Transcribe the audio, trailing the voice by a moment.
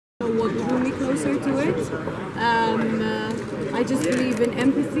what drew me closer to it. I just believe in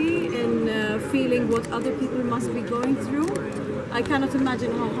empathy, in feeling what other people must be going through. I cannot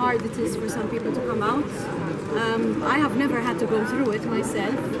imagine how hard it is for some people to come out. I have never had to go through it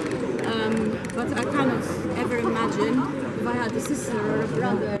myself, but I cannot ever imagine if I had a sister or a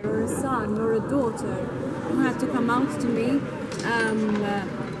brother or a son or a daughter who had to come out to me.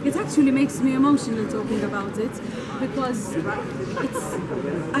 It actually makes me emotional talking about it, because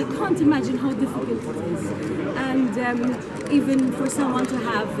I can't imagine how difficult it is. And even for someone to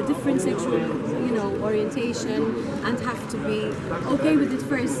have a different sexual, orientation and have to be okay with it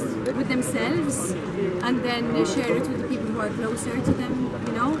first with themselves, and then share it with the people who are closer to them,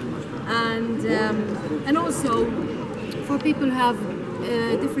 and also for people who have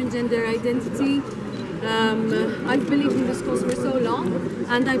different gender identity. I've believed in this cause for so long,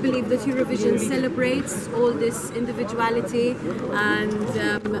 and I believe that Eurovision celebrates all this individuality and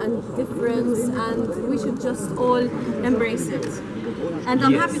difference, and we should just all embrace it. And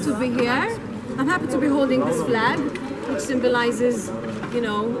I'm happy to be here. I'm happy to be holding this flag, which symbolizes,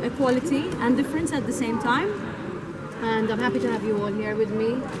 equality and difference at the same time. And I'm happy to have you all here with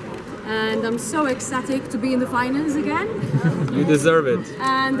me. And I'm so ecstatic to be in the finals again. You deserve it.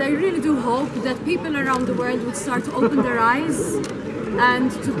 And I really do hope that people around the world would start to open their eyes and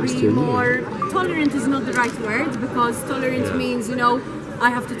to be more tolerant is not the right word, because tolerant means, I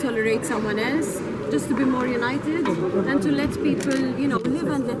have to tolerate someone else. Just to be more united and to let people, live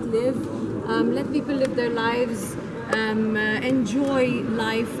and let live. Let people live their lives, enjoy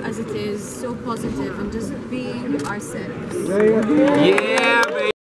life as it is, so positive, and just being ourselves. Yeah.